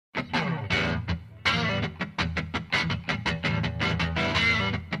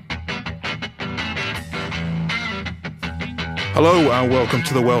Hello and welcome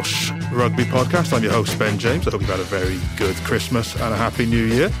to the Welsh Rugby Podcast. I'm your host, Ben James. I hope you've had a very good Christmas and a happy New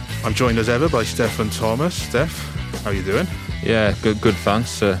Year. I'm joined as ever by Steffan Thomas. Steph, how are you doing? Yeah, good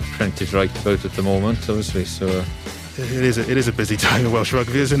thanks. Trent is right about at the moment, obviously. So It is a busy time in Welsh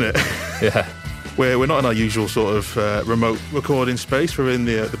Rugby, isn't it? Yeah. We're not in our usual sort of remote recording space. We're in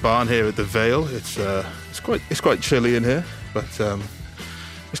the barn here at the Vale. It's quite chilly in here, but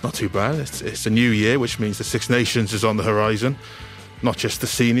it's not too bad. It's a new year, which means the Six Nations is on the horizon. Not just the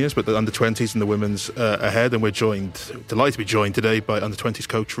seniors, but the under-20s and the women's ahead. And we're delighted to be joined today by under-20s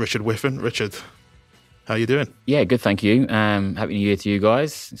coach Richard Whiffin. Richard, how are you doing? Yeah, good, thank you. Happy New Year to you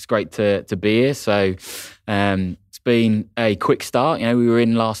guys. It's great to be here. So it's been a quick start. You know, we were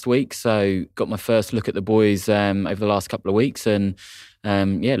in last week, so got my first look at the boys over the last couple of weeks, and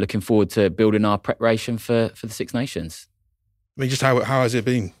looking forward to building our preparation for the Six Nations. I mean, just how has it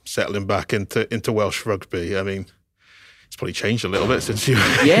been settling back into Welsh rugby? I mean, it's probably changed a little bit since you.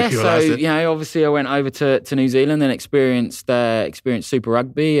 Yeah, so you know, obviously I went over to New Zealand and experienced Super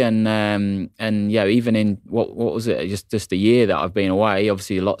Rugby, and yeah, even in what was it, just a year that I've been away.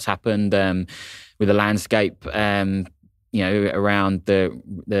 Obviously, a lot's happened with the landscape. You know, around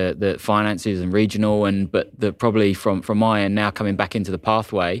the finances and regional, but probably from my end now coming back into the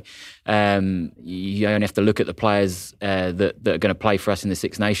pathway, you only have to look at the players that are going to play for us in the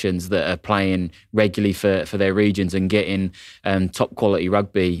Six Nations that are playing regularly for their regions and getting top quality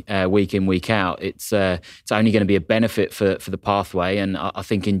rugby week in, week out. It's only going to be a benefit for the pathway, and I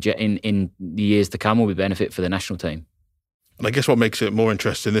think in the years to come will be a benefit for the national team. And I guess what makes it more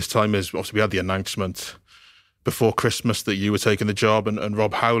interesting this time is obviously we had the announcement before Christmas that you were taking the job, and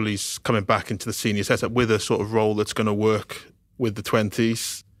Rob Howley's coming back into the senior setup with a sort of role that's going to work with the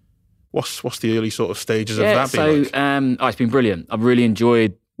 20s. What's the early sort of stages of that been like? It's been brilliant. I've really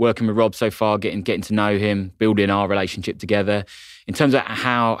enjoyed working with Rob so far, getting to know him, building our relationship together. In terms of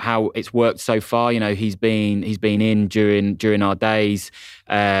how it's worked so far, you know, he's been in during our days,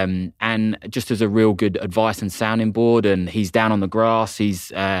 and just as a real good advice and sounding board. And he's down on the grass.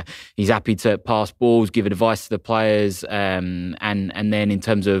 He's happy to pass balls, give advice to the players, and then in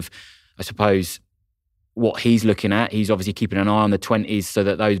terms of, I suppose, what he's looking at, he's obviously keeping an eye on the 20s, so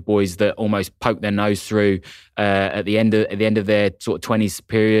that those boys that almost poke their nose through at the end of their sort of 20s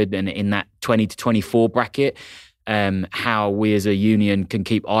period, and in that 20 to 24 bracket, how we as a union can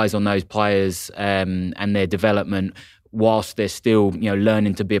keep eyes on those players and their development whilst they're still, you know,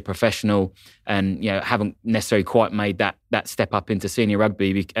 learning to be a professional, and, you know, haven't necessarily quite made that step up into senior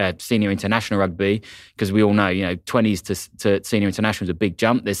rugby, senior international rugby, because we all know, you know, 20s to senior international is a big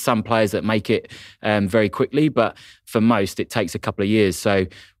jump. There's some players that make it very quickly, but for most it takes a couple of years. So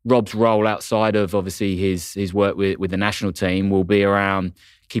Rob's role outside of obviously his work with the national team will be around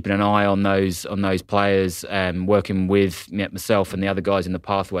keeping an eye on those players, working with myself and the other guys in the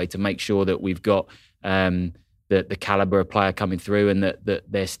pathway to make sure that we've got the calibre of player coming through, and that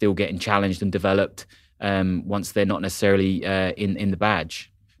they're still getting challenged and developed once they're not necessarily in the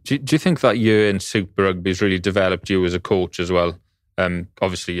badge. Do you think that year in Super Rugby has really developed you as a coach as well?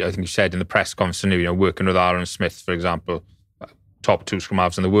 Obviously, I think you said in the press conference, you know, working with Aaron Smith, for example, top two scrum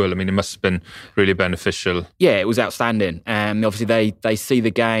halves in the world. I mean, it must have been really beneficial. Yeah, it was outstanding. Obviously, they see the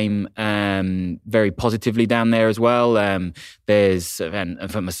game very positively down there as well. There's,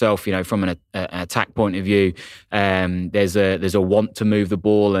 and for myself, you know, from an attack point of view, there's a want to move the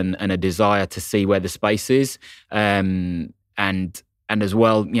ball and a desire to see where the space is, and as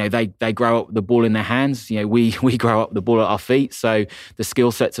well, you know, they grow up the ball in their hands. You know, we grow up the ball at our feet. So the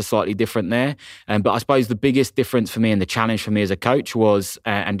skill sets are slightly different there. But I suppose the biggest difference for me and the challenge for me as a coach was,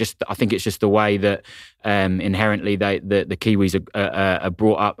 I think it's just the way that inherently the Kiwis are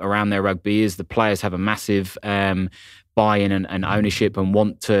brought up around their rugby, is the players have a massive buy-in and ownership, and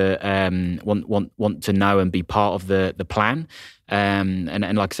want to know and be part of the plan.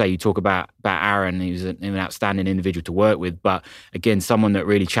 And like I say, you talk about Aaron, he was an outstanding individual to work with, but again, someone that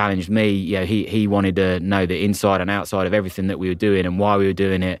really challenged me. You know, he wanted to know the inside and outside of everything that we were doing and why we were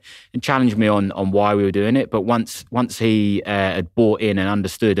doing it, and challenged me on why we were doing it. But once he had bought in and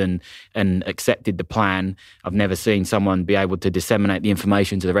understood and accepted the plan, I've never seen someone be able to disseminate the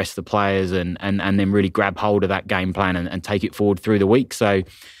information to the rest of the players and then really grab hold of that game plan and take it forward through the week. So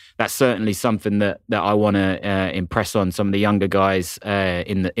that's certainly something that I want to impress on some of the younger guys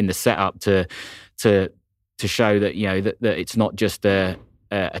in the setup to show that, you know, that it's not just a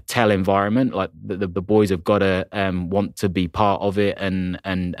tell environment. Like the boys have got to want to be part of it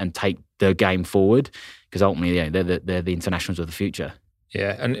and take the game forward, because ultimately, you know, they're the internationals of the future.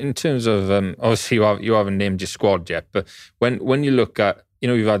 Yeah, and in terms of obviously you haven't named your squad yet, but when you look at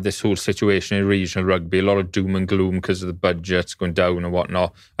You've had this whole situation in regional rugby, a lot of doom and gloom because of the budgets going down and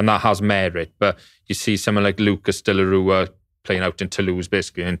whatnot, and that has merit. But you see someone like Lucas De La Rua playing out in Toulouse,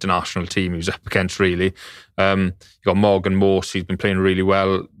 basically an international team who's up against, really. You've got Morgan Morse, who's been playing really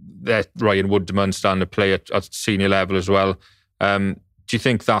well. Ryan Woodman starting to play at senior level as well. Do you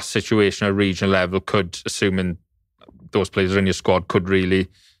think that situation at regional level could, assuming those players are in your squad, could really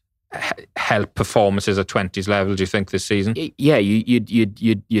help performances at 20s level, do you think, this season? Yeah,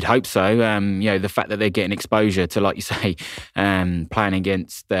 you'd hope so. The fact that they're getting exposure to, like you say, playing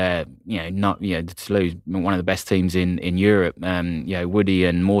against Toulouse, one of the best teams in Europe. Woody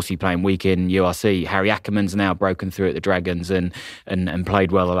and Morsey playing week in URC. Harry Ackerman's now broken through at the Dragons and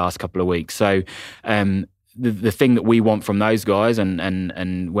played well the last couple of weeks. So the thing that we want from those guys,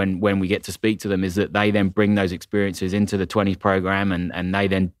 and when we get to speak to them, is that they then bring those experiences into the 20s program, and they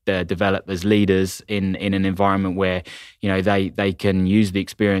then develop as leaders in an environment where they can use the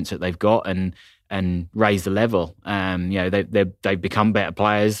experience that they've got and raise the level. They've become better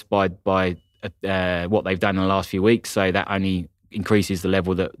players by what they've done in the last few weeks. So that only increases the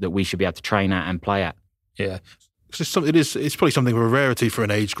level that we should be able to train at and play at. Yeah, it's probably something of a rarity for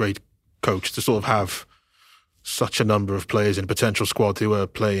an age grade coach to sort of have such a number of players in a potential squad who are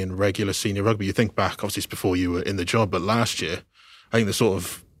playing regular senior rugby. You think back, obviously it's before you were in the job, but last year, I think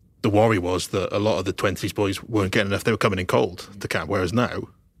the worry was that a lot of the 20s boys weren't getting enough. They were coming in cold to camp, whereas now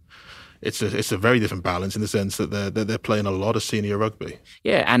it's a very different balance in the sense that they're playing a lot of senior rugby.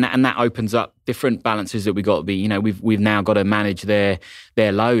 Yeah, and that opens up different balances that we've got to be. We've now got to manage their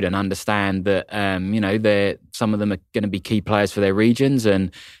load and understand that some of them are going to be key players for their regions,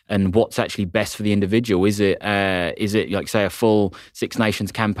 and what's actually best for the individual. Is it like, say, a full Six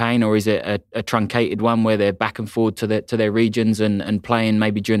Nations campaign, or is it a truncated one where they're back and forward to their regions and playing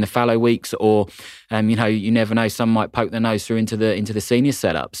maybe during the fallow weeks, or you never know, some might poke their nose through into the senior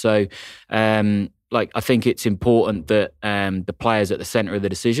setup. So I think it's important that the players at the centre of the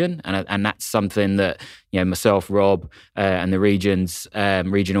decision, and that's something that myself, Rob, and the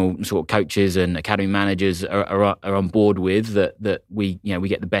regional sort of coaches and academy managers are on board with. That we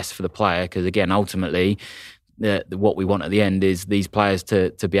get the best for the player, because again, ultimately, what we want at the end is these players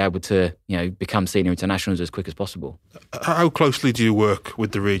to be able to become senior internationals as quick as possible. How closely do you work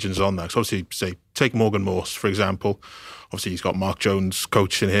with the regions on that? 'Cause obviously, say take Morgan Morse for example. Obviously, he's got Mark Jones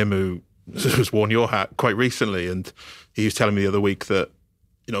coaching him, who has worn your hat quite recently, and he was telling me the other week that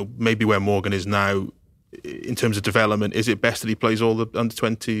maybe where Morgan is now in terms of development, is it best that he plays all the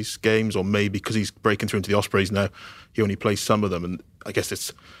under-20s games, or maybe because he's breaking through into the Ospreys now, he only plays some of them? And I guess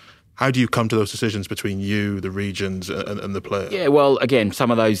it's, how do you come to those decisions between you, the regions, and the player? Yeah, well, again,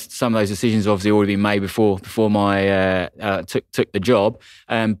 some of those decisions obviously already been made before my took the job.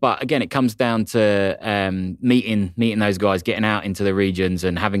 But again, it comes down to meeting those guys, getting out into the regions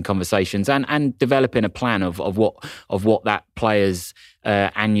and having conversations, and developing a plan of what that player's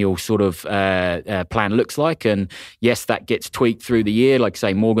annual sort of plan looks like. And yes, that gets tweaked through the year. Like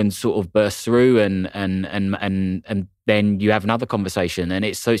say, Morgan sort of bursts through, and then you have another conversation, and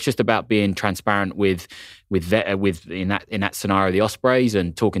it's just about being transparent with in that scenario the Ospreys,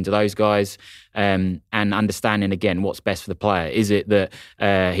 and talking to those guys, and understanding again what's best for the player. Is it that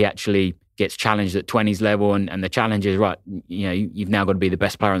he actually gets challenged at 20s level, and the challenge is, right, you've now got to be the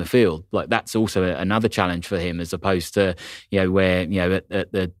best player on the field. Like, that's also another challenge for him, as opposed to where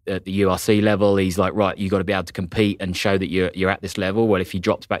at the URC level he's like, right, you've got to be able to compete and show that you're at this level. Well, if he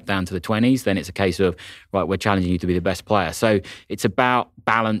drops back down to the 20s, then it's a case of, right, we're challenging you to be the best player. So it's about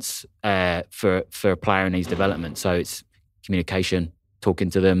balance for a player in his development. So it's communication,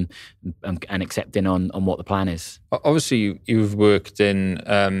 talking to them, and accepting on what the plan is. Obviously, you've worked in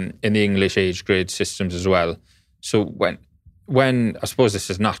the English age grade systems as well. So when I suppose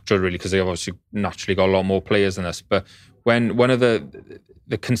this is natural, really, because they've obviously naturally got a lot more players than us. But when one of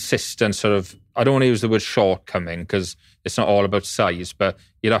the consistent sort of, I don't want to use the word shortcoming because it's not all about size, but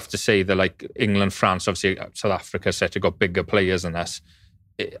you'd have to say that, like, England, France, obviously South Africa said to got bigger players than us.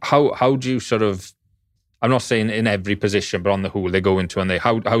 How do you sort of, I'm not saying in every position, but on the whole, they go into, and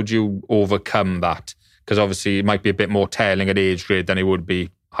how do you overcome that? Because obviously it might be a bit more telling at age grade than it would be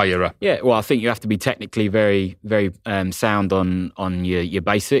higher up. Yeah, well, I think you have to be technically very, very sound on your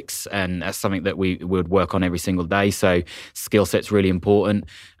basics, and that's something that we would work on every single day. So skill set's really important.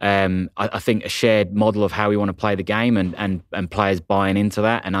 I think a shared model of how we want to play the game, and players buying into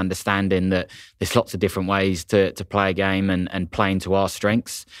that, and understanding that there's lots of different ways to play a game, and playing to our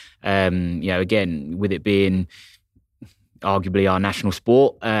strengths. Again, with it being arguably our national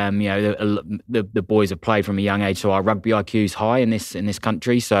sport. The boys have played from a young age, so our rugby IQ is high in this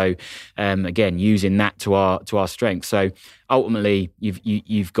country. So again, using that to our strength. So ultimately,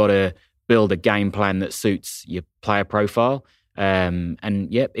 you've got to build a game plan that suits your player profile.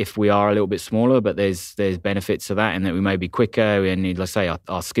 If we are a little bit smaller, but there's benefits to that, and that we may be quicker, and let's say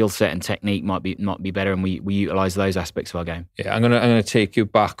our skill set and technique might be better, and we utilise those aspects of our game. Yeah, I'm gonna take you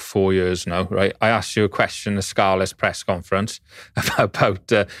back 4 years now, right? I asked you a question at the Scarlett press conference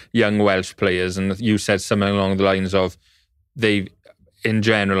about young Welsh players, and you said something along the lines of they, in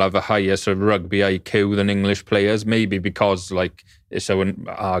general, have a higher sort of rugby IQ than English players, maybe because it's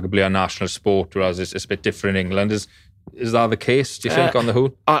arguably a national sport, whereas it's a bit different in England. Is that the case, do you think, on the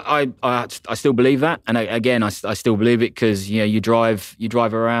whole? I still believe that. And again, I still believe it because, you drive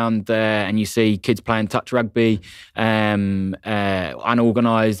around there and you see kids playing touch rugby,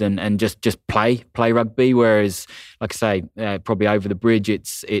 unorganised and just play rugby. Whereas, like I say, probably over the bridge,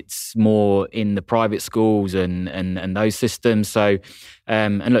 it's more in the private schools and those systems. So,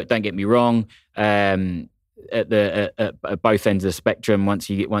 and look, don't get me wrong, at both ends of the spectrum, once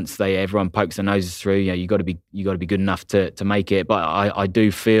everyone pokes their noses through, you got to be good enough to make it. But I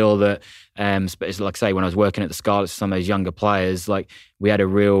do feel that, like I say, when I was working at the Scarlets, some of those younger players, we had a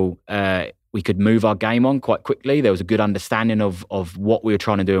real, we could move our game on quite quickly. There was a good understanding of what we were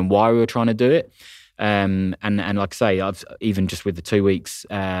trying to do and why we were trying to do it. And like I say, I've even just with the 2 weeks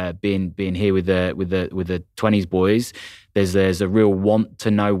being here with the 20s boys, there's a real want to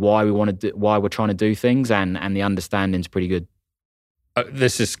know why we're trying to do things, and the understanding's pretty good.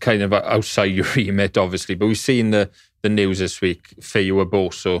 This is kind of outside your remit, obviously, but we've seen the news this week. Feo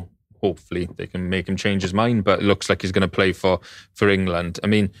Aboso, hopefully they can make him change his mind, but it looks like he's going to play for England. I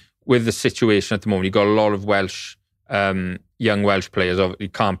mean, with the situation at the moment, you've got a lot of young Welsh players. You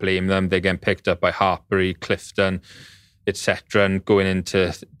can't blame them. They're getting picked up by Hartpury, Clifton, etc., and going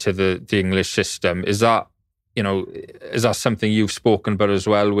into the English system. Is that something you've spoken about as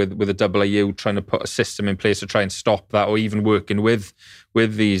well with the AAU, trying to put a system in place to try and stop that, or even working with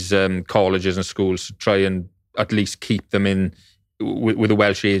these colleges and schools to try and at least keep them in with a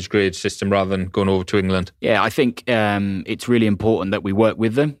Welsh age grade system rather than going over to England? Yeah, I think it's really important that we work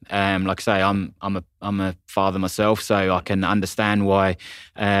with them. Like I say, I'm a father myself, so I can understand why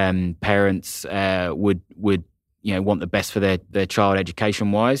parents would want the best for their child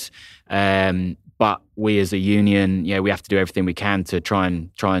education wise. But we as a union, we have to do everything we can to try and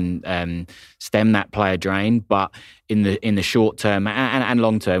stem that player drain. But in the short term and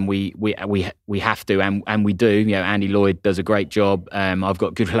long term, we have to, and we do. Andy Lloyd does a great job. I've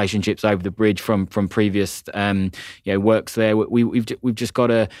got good relationships over the bridge from previous works there. We've just got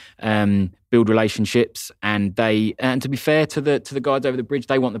to build relationships, and to be fair to the guys over the bridge,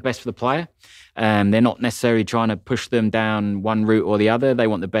 they want the best for the player. They're not necessarily trying to push them down one route or the other. They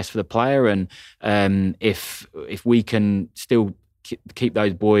want the best for the player, and if we can still keep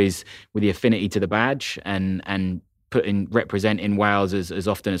those boys with the affinity to the badge and representing Wales as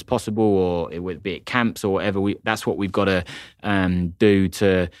often as possible, or it would be at camps or whatever, that's what we've got to do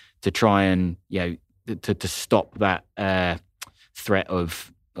to try and to stop that threat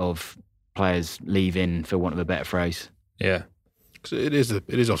of players leaving, for want of a better phrase. Yeah. It is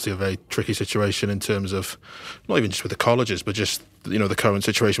obviously a very tricky situation in terms of not even just with the colleges, but just the current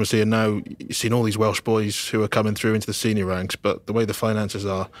situation we're seeing now. You've seen all these Welsh boys who are coming through into the senior ranks, but the way the finances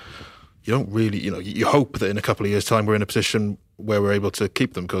are, you don't really, you hope that in a couple of years' time we're in a position where we're able to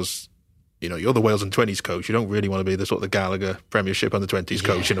keep them, because you're the Wales U20s coach. You don't really want to be the sort of the Gallagher Premiership under-20s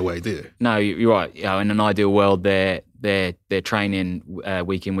coach in a way, do you? No, you're right. In an ideal world, they're training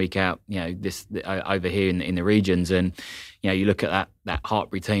week in, week out. This over here in the regions, and you look at that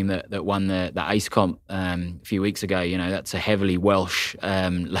Hartpury team that won the Ace Comp a few weeks ago. That's a heavily Welsh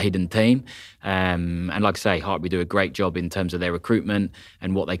laden team, and like I say, Hartpury do a great job in terms of their recruitment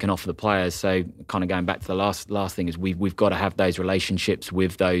and what they can offer the players. So, kind of going back to the last thing is we've got to have those relationships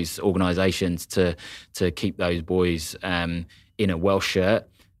with those organisations to keep those boys in a Welsh shirt,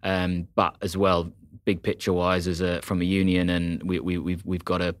 but as well, big picture wise, from a union, and we've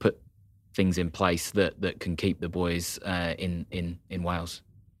got to put things in place that can keep the boys in Wales.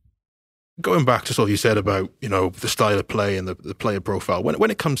 Going back to sort of you said about the style of play and the player profile,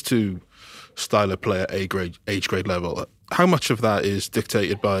 when it comes to style of play at age grade level, how much of that is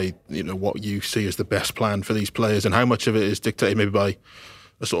dictated by what you see as the best plan for these players, and how much of it is dictated maybe by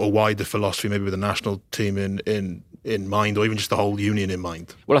a sort of wider philosophy, maybe with the national team in mind, or even just the whole union in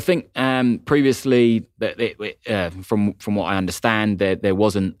mind? Well, I think previously, from what I understand, there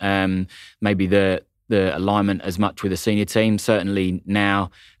wasn't maybe the the alignment as much with the senior team. Certainly now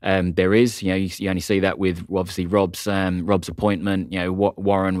there is. You only see that with obviously Rob's appointment.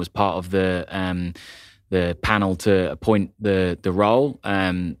 Warren was part of the panel to appoint the role,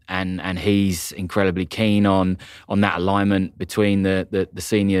 and he's incredibly keen on that alignment between the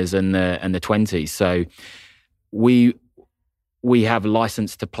seniors and the 20s. So we have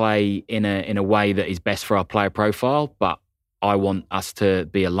license to play in a way that is best for our player profile, but I want us to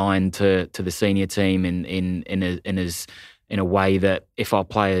be aligned to the senior team in a way that if our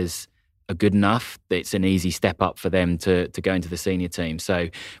players are good enough, it's an easy step up for them to go into the senior team. So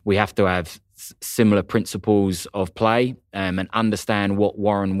we have to have similar principles of play and understand what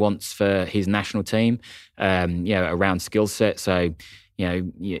Warren wants for his national team, around skill set. So,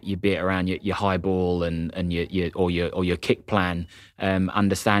 you be it around your high ball and your kick plan,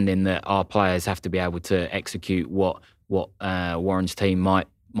 understanding that our players have to be able to execute what Warren's team might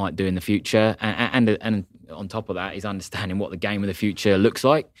do in the future, and on top of that is understanding what the game of the future looks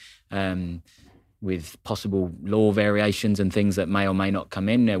like, with possible law variations and things that may or may not come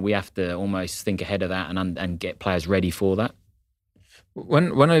in. We have to almost think ahead of that and get players ready for that.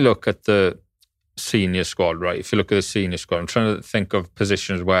 When I look at the senior squad, right, if you look at the senior squad, I'm trying to think of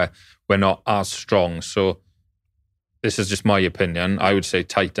positions where we're not as strong. So this is just my opinion. I would say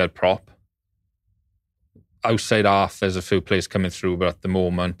tight head prop. Outside half, there's a few players coming through, but at the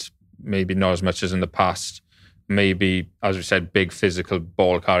moment, maybe not as much as in the past. Maybe, as we said, big physical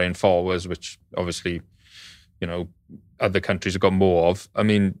ball carrying forwards, which obviously, other countries have got more of. I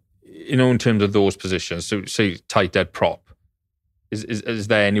mean, in terms of those positions, so say tight head prop, is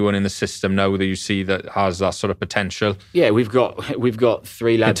there anyone in the system now that you see that has that sort of potential? Yeah, we've got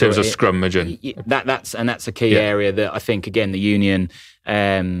three lads in terms of scrummaging. That's a key area that I think again the union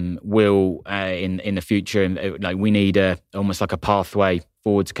will in the future. Like we need almost like a pathway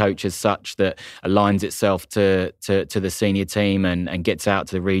forwards coach as such that aligns itself to the senior team and gets out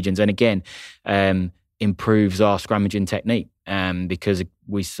to the regions, and again improves our scrummaging technique. Because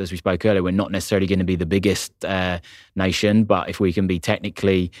as we spoke earlier, we're not necessarily going to be the biggest nation, but if we can be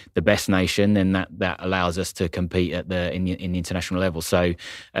technically the best nation, then that allows us to compete at in the international level. So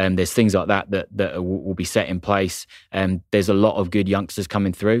there's things like that will be set in place. There's a lot of good youngsters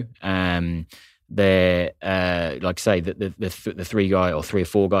coming through. They're like I say, the three or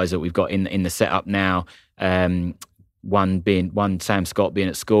four guys that we've got in the setup now. One Sam Scott being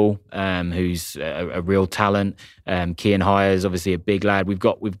at school, who's a real talent. Kian Hire is obviously a big lad. We've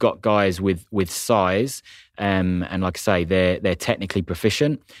got guys with size, and like I say, they're technically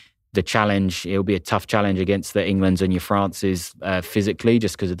proficient. The challenge, it'll be a tough challenge against the Englands and your Frances physically,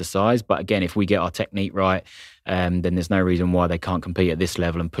 just because of the size. But again, if we get our technique right, then there's no reason why they can't compete at this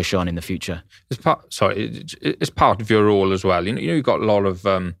level and push on in the future. It's part of your role as well. You've got a lot of.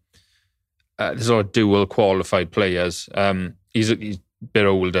 There's a lot of dual qualified players. He's a bit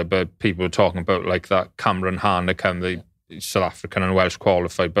older, but people are talking about like that Cameron Hanacum, the South African and Welsh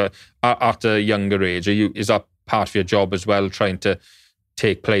qualified. But at a younger age, is that part of your job as well, trying to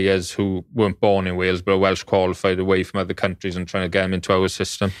take players who weren't born in Wales but are Welsh qualified away from other countries and trying to get them into our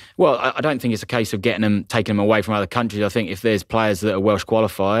system? Well, I don't think it's a case of taking them away from other countries. I think if there's players that are Welsh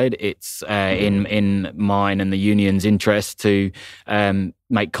qualified, it's in mine and the union's interest to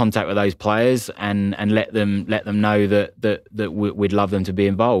make contact with those players and let them know that we'd love them to be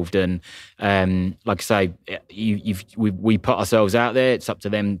involved. And like I say, we put ourselves out there. It's up to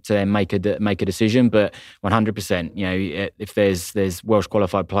them to make a decision. But 100%, if there's Welsh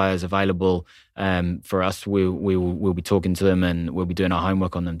qualified players available for us, we'll be talking to them and we'll be doing our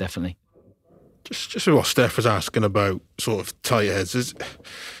homework on them, definitely. Just what Steph was asking about sort of tight heads, is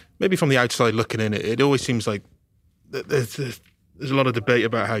maybe from the outside looking in, it always seems like there's a lot of debate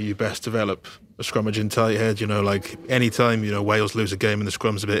about how you best develop a scrummaging tight head. Like any time Wales lose a game and the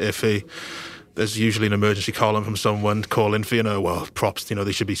scrum's a bit iffy, there's usually an emergency column from someone calling for props.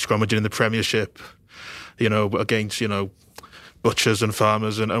 They should be scrummaging in the Premiership, against butchers and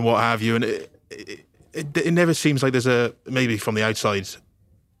farmers and what have you. And it never seems like there's maybe from the outside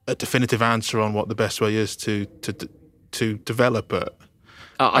a definitive answer on what the best way is to develop a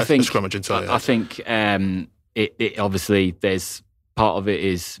scrummaging tight head. I think it obviously there's. Part of it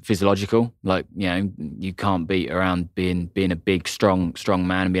is physiological, like you can't beat around being a big, strong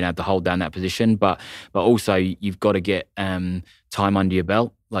man and being able to hold down that position. But also you've got to get time under your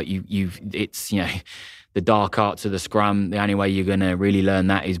belt. Like it's the dark arts of the scrum. The only way you're going to really learn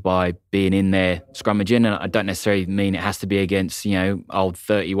that is by being in there scrummaging. And I don't necessarily mean it has to be against old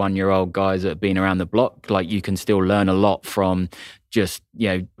 31-year-old guys that have been around the block. Like you can still learn a lot from just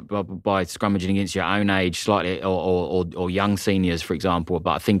by scrummaging against your own age slightly or young seniors, for example.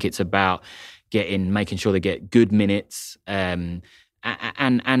 But I think it's about making sure they get good minutes, and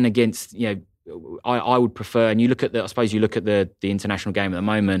against, I would prefer, and you look at the international game at the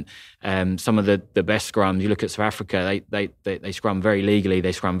moment, some of the best scrums. You look at South Africa, they scrum very legally,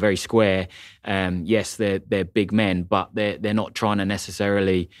 they scrum very square. Yes, they're big men, but they're not trying to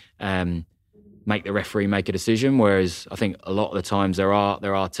necessarily make the referee make a decision. Whereas I think a lot of the times there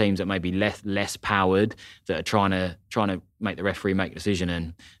are teams that may be less powered that are trying to make the referee make a decision.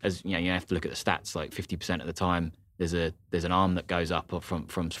 And as you have to look at the stats, like 50% of the time there's an arm that goes up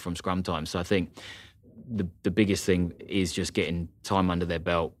from scrum time. So I think the biggest thing is just getting time under their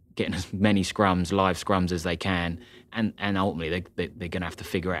belt, getting as many live scrums as they can, and ultimately they're going to have to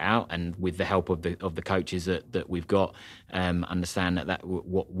figure it out. And with the help of the coaches that we've got, understand that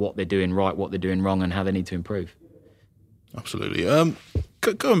what they're doing right, what they're doing wrong, and how they need to improve. Absolutely.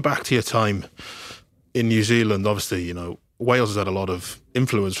 Going back to your time in New Zealand, obviously, Wales has had a lot of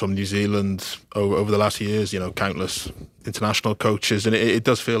influence from New Zealand over the last years, countless international coaches. And it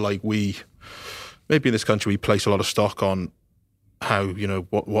does feel like maybe in this country, we place a lot of stock on how,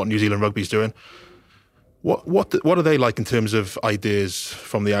 what New Zealand rugby's doing. What are they like in terms of ideas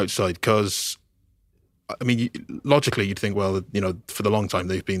from the outside? Because, I mean, logically, you'd think, well, for the long time,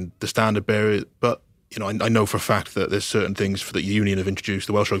 they've been the standard bearer. But, I know for a fact that there's certain things that the union have introduced,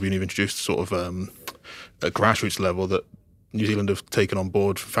 the Welsh Rugby Union have introduced sort of at grassroots level that New Zealand have taken on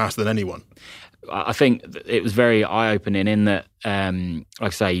board faster than anyone. I think it was very eye-opening in that, like I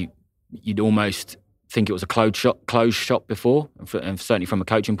say, you'd almost think it was a closed shop before, and certainly from a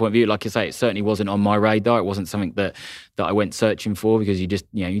coaching point of view. Like I say, it certainly wasn't on my radar. It wasn't something that I went searching for, because you just,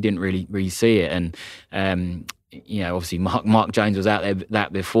 you didn't really see it. And obviously Mark Jones was out there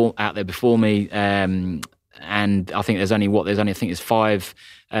before me, and I think there's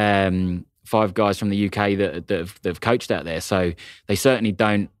five guys from the UK that have coached out there. So they certainly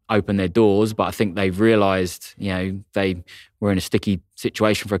don't open their doors, but I think they've realised, they were in a sticky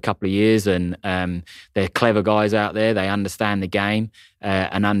situation for a couple of years, and they're clever guys out there. They understand the game,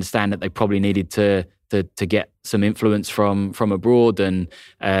 and understand that they probably needed to get some influence from abroad, and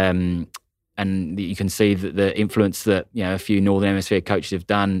you can see that the influence that a few Northern Hemisphere coaches have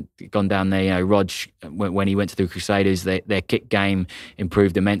gone down there. Rog, when he went to the Crusaders, their kick game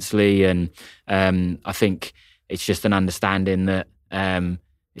improved immensely, and I think it's just an understanding that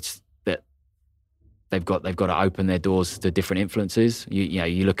they've got to open their doors to different influences.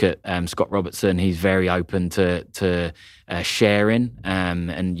 You look at Scott Robertson; he's very open to sharing,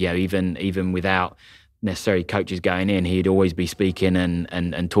 and even without necessarily coaches going in, he'd always be speaking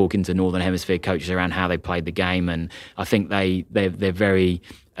and talking to Northern Hemisphere coaches around how they played the game. And I think they're very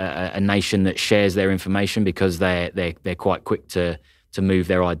a nation that shares their information, because they're quite quick to move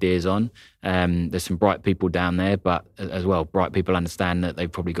their ideas on. There's some bright people down there, but as well, bright people understand that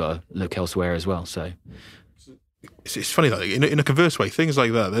they've probably got to look elsewhere as well. So it's funny that in a converse way, things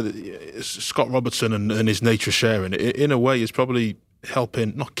like that, Scott Robertson and his nature sharing, in a way, is probably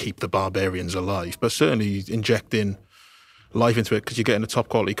helping not keep the barbarians alive, but certainly injecting life into it, because you're getting a top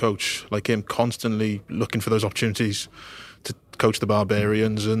quality coach like him constantly looking for those opportunities to coach the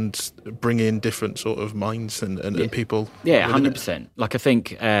barbarians and bring in different sort of minds and people. Yeah, 100%. Like I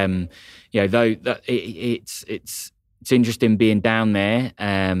think, though that it's interesting being down there,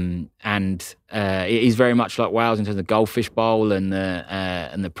 and it is very much like Wales in terms of Goldfish Bowl and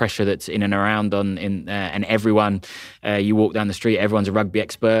the pressure that's in and around and everyone. You walk down the street, everyone's a rugby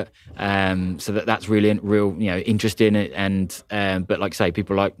expert, so that's really interesting. And but like I say,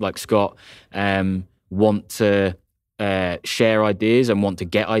 people like Scott want to share ideas and want to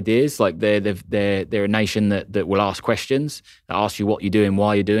get ideas. Like they're a nation that will ask questions, that ask you what you're doing,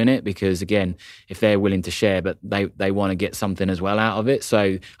 why you're doing it, because again, if they're willing to share, but they want to get something as well out of it.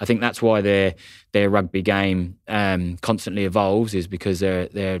 So I think that's why their rugby game constantly evolves, is because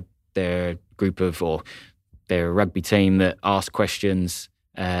they're a group of, or they're a rugby team that ask questions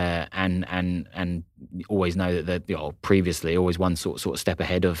and always know that they're previously always one sort of step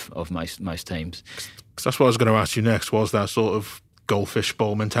ahead of most teams. Because that's what I was going to ask you next, was that sort of Goldfish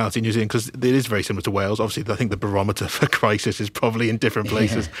Bowl mentality in New Zealand, because it is very similar to Wales. Obviously, I think the barometer for crisis is probably in different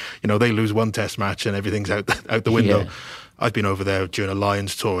places. Yeah. They lose one test match and everything's out the window. Yeah. I've been over there during a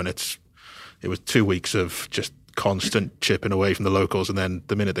Lions tour, and it was 2 weeks of just constant chipping away from the locals, and then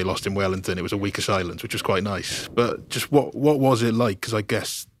the minute they lost in Wellington, it was a week of silence, which was quite nice. But just what was it like? Because I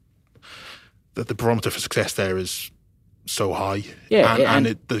guess that the barometer for success there is so high,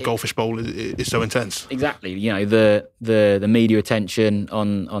 the Goldfish Bowl is so intense. Exactly, the media attention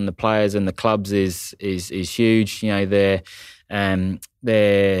on the players and the clubs is huge. They're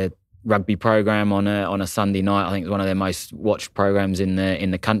rugby program on a Sunday night. I think it's one of their most watched programs in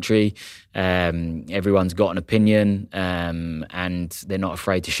the country. Everyone's got an opinion, and they're not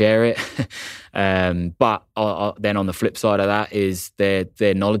afraid to share it. But then on the flip side of that is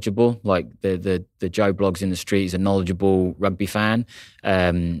they're knowledgeable. Like the Joe Blogs in the street is a knowledgeable rugby fan,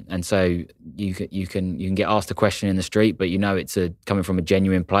 and so you can get asked a question in the street, but it's coming from a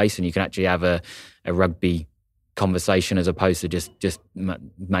genuine place, and you can actually have a rugby conversation as opposed to just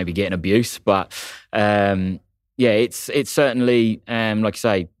maybe getting abuse. But it's certainly like I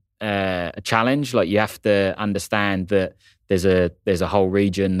say, a challenge. Like, you have to understand that there's a whole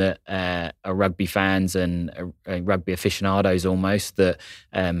region that are rugby fans and rugby aficionados almost, that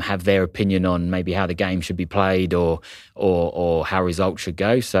have their opinion on maybe how the game should be played or how results should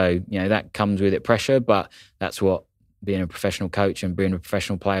go. So that comes with it pressure, but that's what being a professional coach and being a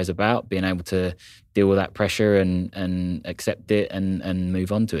professional player is about, being able to deal with that pressure and accept it and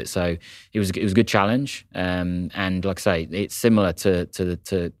move on to it. So it was a good challenge. And like I say, it's similar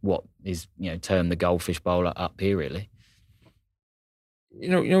to what is termed the Goldfish Bowl up here, really.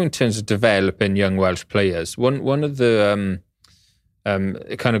 In terms of developing young Welsh players, one of the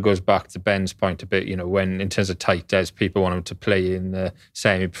it kind of goes back to Ben's point a bit. When in terms of tight ends, people want them to play in the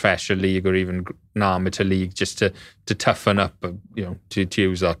semi-professional league or even an amateur league, just to toughen up. To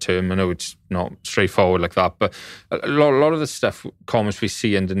use that term, I know it's not straightforward like that, but a lot of the stuff, comments we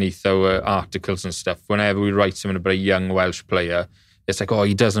see underneath our articles and stuff, whenever we write something about a young Welsh player, it's like, oh,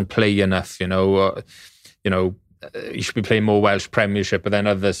 he doesn't play enough. You should be playing more Welsh Premiership, but then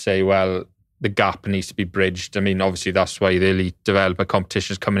others say, well, the gap needs to be bridged. I mean, obviously that's why the elite developer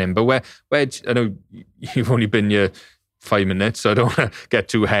competition's coming in. But where I know you've only been here 5 minutes, so I don't want to get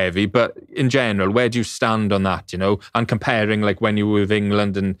too heavy. But in general, where do you stand on that? And comparing, like, when you were with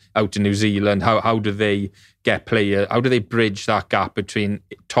England and out in New Zealand, how do they get player? How do they bridge that gap between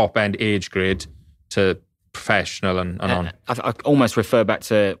top end age grade to professional and on? I almost refer back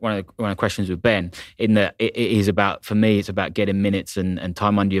to one of the questions with Ben, in that it is about, for me, it's about getting minutes and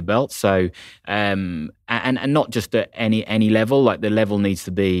time under your belt. So and not just at any level. Like, the level needs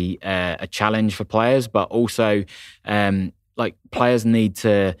to be a challenge for players, but also like, players need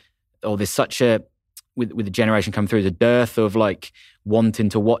to, or there's such a, with the generation coming through, the dearth of like wanting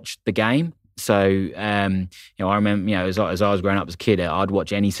to watch the game. So, I remember, as I was growing up as a kid, I'd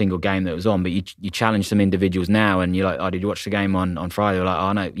watch any single game that was on. But you challenge some individuals now, and you're like, "Oh, did you watch the game on Friday?" They're like,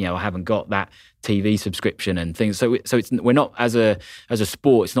 "Oh, no, I haven't got that TV subscription and things." So we're not, as a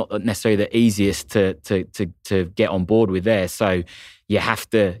sport, it's not necessarily the easiest to get on board with there. So you have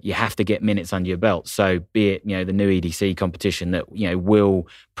to get minutes under your belt. So be it the new EDC competition that will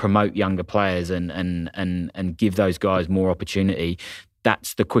promote younger players and give those guys more opportunity.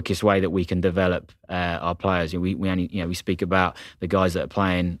 That's the quickest way that we can develop our players. We only we speak about the guys that are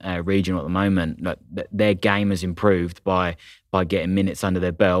playing regional at the moment. Like, their game has improved by getting minutes under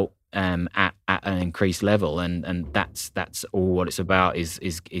their belt at an increased level, and that's all what it's about is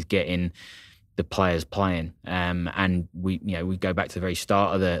getting the players playing. And we go back to the very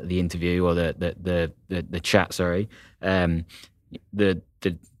start of the interview or the chat. Sorry, the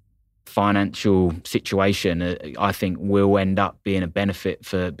financial situation, I think, will end up being a benefit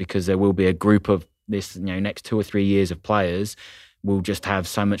because there will be a group of this next 2 or 3 years of players will just have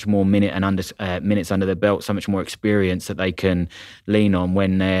so much more minutes under their belt, so much more experience that they can lean on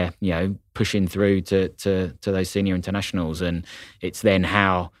when they're pushing through to those senior internationals. And it's then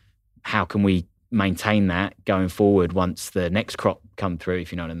how can we maintain that going forward once the next crop come through,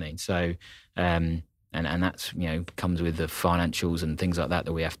 if you know what I mean. So and that's comes with the financials and things like that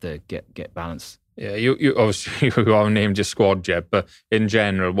we have to get balanced. Yeah, you obviously you haven't named your squad yet, but in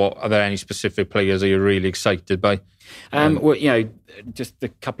general, are there any specific players that you're really excited by? Well, just the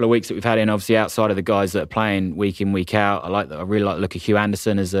couple of weeks that we've had in, obviously outside of the guys that are playing week in, week out, I really like the look of Hugh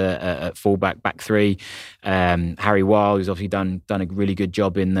Anderson as a fullback, back three. Harry Wilde, who's obviously done a really good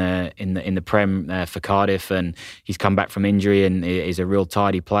job in the Prem for Cardiff, and he's come back from injury and is a real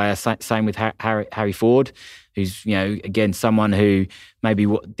tidy player. Same with Harry Ford, who's again someone who maybe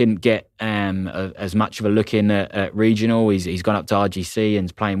didn't get as much of a look in at regional. He's gone up to RGC and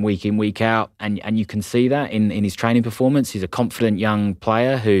is playing week in, week out, and you can see that in his training performance. He's a confident young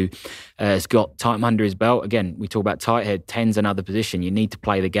player who has got time under his belt. Again, we talk about tight head, 10's another position. You need to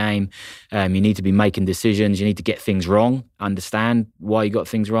play the game. You need to be making decisions. You need to get things wrong, understand why you got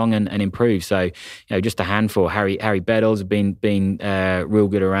things wrong, and improve. So, just a handful. Harry Beddles have been real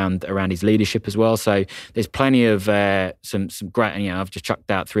good around his leadership as well. So there's plenty of some great. I've just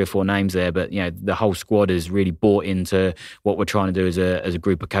chucked out 3 or 4 names there, but the whole squad has really bought into what we're trying to do as a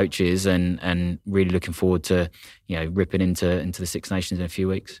group of coaches, and really looking forward to ripping into the Six Nations in a few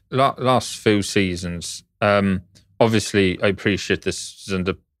weeks. Last few seasons, obviously I appreciate this is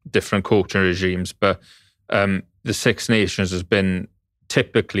under different coaching regimes, but the Six Nations has been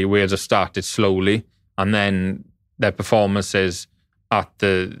typically Wales have started slowly, and then their performances at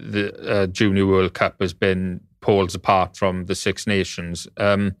the Junior World Cup has been poles apart from the Six Nations.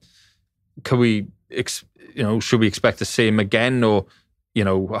 Should we expect the same again, or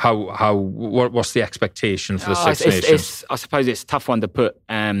what's the expectation for the Six Nations? I suppose it's a tough one to put.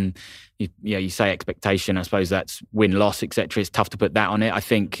 You say expectation. I suppose that's win loss, etc. It's tough to put that on it. I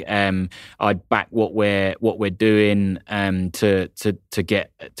think I'd back what we're doing to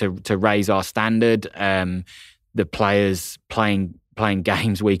raise our standard. The players playing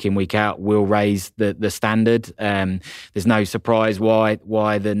games week in, week out will raise the standard. There's no surprise why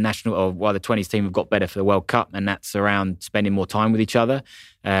the national or why the 20s team have got better for the World Cup, and that's around spending more time with each other.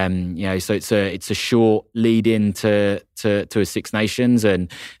 So it's a short lead into a Six Nations,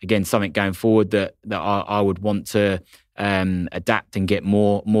 and again something going forward that I would want to adapt and get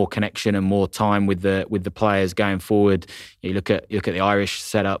more connection and more time with the players going forward. You look at the Irish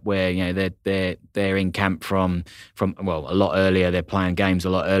setup where they're in camp from a lot earlier. They're playing games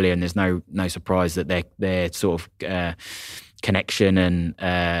a lot earlier, and there's no surprise that their sort of connection and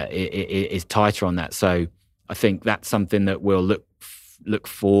is tighter on that. So I think that's something that we'll look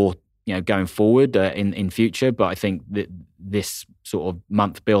for going forward in future. But I think that this sort of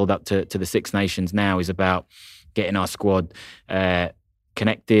month build up to the Six Nations now is about getting our squad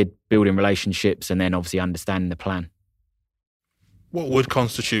connected, building relationships, and then obviously understanding the plan. What would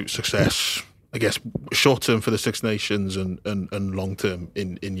constitute success, I guess, short term for the Six Nations and long term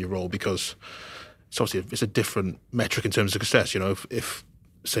in your role? Because it's obviously it's a different metric in terms of success. If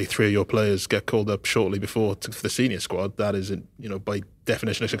say 3 of your players get called up shortly for the senior squad, that isn't by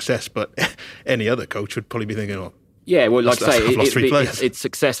definition a success. But any other coach would probably be thinking, yeah, well, like I say, it's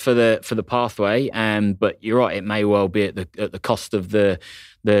success for the pathway, but you're right. It may well be at the cost of the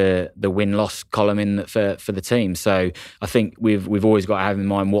win-loss column for the team. So I think we've always got to have in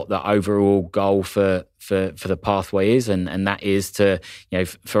mind what the overall goal for the pathway is, and that is to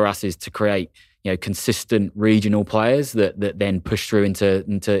for us is to create consistent regional players that then push through into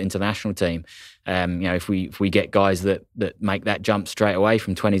the national team. If we get guys that make that jump straight away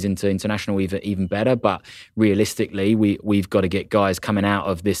from 20s into international, even better. But realistically, we've got to get guys coming out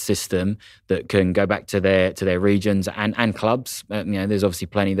of this system that can go back to their regions and clubs. There's obviously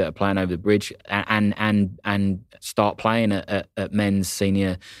plenty that are playing over the bridge and start playing at men's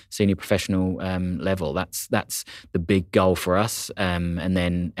senior professional level. That's the big goal for us. And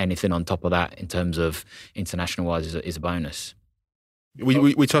then anything on top of that in terms of international wise is a bonus.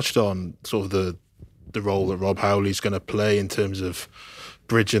 We touched on sort of the role that Rob Howley's going to play in terms of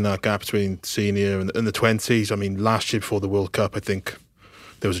bridging that gap between senior and the 20s. I mean, last year before the World Cup, I think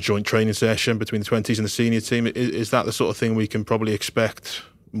there was a joint training session between the 20s and the senior team. Is that the sort of thing we can probably expect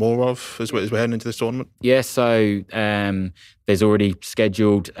more of as we're heading into this tournament? Yeah, so there's already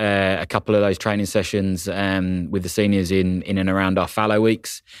scheduled a couple of those training sessions with the seniors in and around our fallow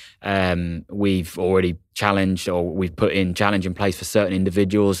weeks. We've already we've put in challenge in place for certain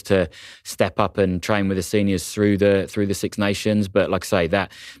individuals to step up and train with the seniors through the Six Nations. But like I say,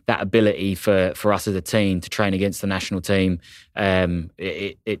 that ability for us as a team to train against the national team,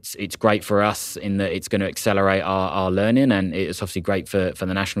 it's great for us in that it's going to accelerate our learning, and it's obviously great for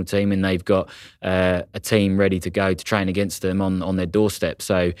the national team, and they've got a team ready to go to train against them on their doorstep.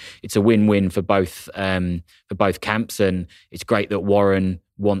 So it's a win-win for both camps, and it's great that Warren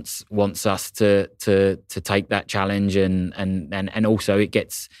wants us to take that challenge, and also it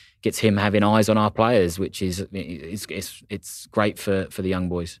gets him having eyes on our players, which is it's great for the young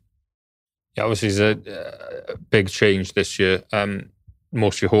boys. Yeah, obviously it's a big change this year.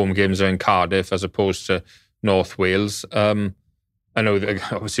 Most of your home games are in Cardiff as opposed to North Wales. I know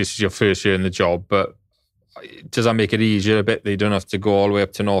that obviously this is your first year in the job, but does that make it easier a bit that you don't have to go all the way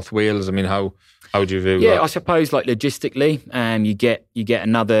up to North Wales? I mean, how do you view that? Yeah, I suppose like logistically, you get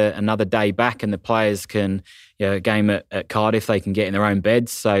another day back, and the players can, a game at Cardiff, they can get in their own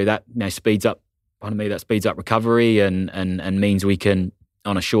beds, so that speeds up recovery and means we can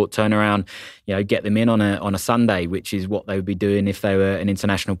on a short turnaround, get them in on a Sunday, which is what they would be doing if they were an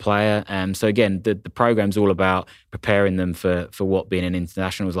international player. So again, the program's all about preparing them for what being an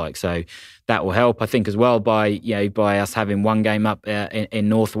international is like. So that will help, I think, as well by us having one game up in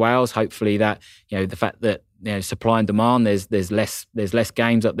North Wales. Hopefully that the fact that supply and demand, there's less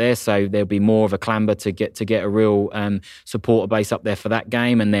games up there, so there'll be more of a clamber to get a real supporter base up there for that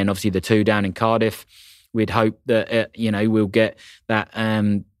game, and then obviously the 2 down in Cardiff. We'd hope that we'll get that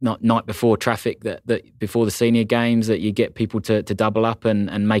not night before traffic that before the senior games, that you get people to double up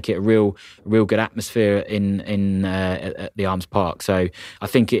and make it a real good atmosphere in at the Arms Park. So I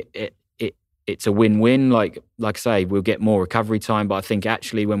think it's a win-win. Like I say, we'll get more recovery time, but I think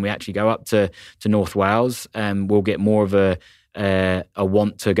actually when we actually go up to North Wales, we'll get more of a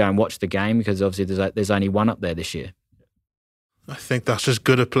want to go and watch the game, because obviously there's only one up there this year. I think that's as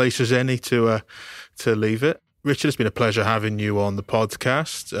good a place as any to leave it. Richard, it's been a pleasure having you on the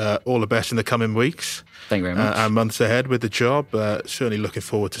podcast. All the best in the coming weeks. Thank you very much. And months ahead with the job. Certainly looking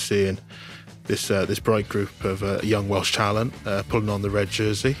forward to seeing this bright group of young Welsh talent pulling on the red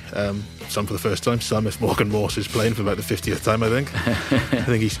jersey. Some for the first time, some if Morgan Morse is playing for about the 50th time, I think. I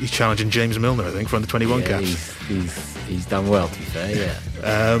think he's challenging James Milner, I think, for under 21 caps. He's done well, to be fair,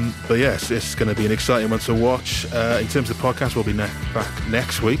 yeah. But yes, it's going to be an exciting one to watch. In terms of the podcast, we'll be back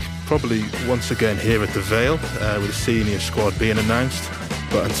next week, probably once again here at the Vale, with the senior squad being announced.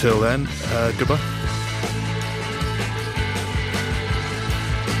 But until then, goodbye.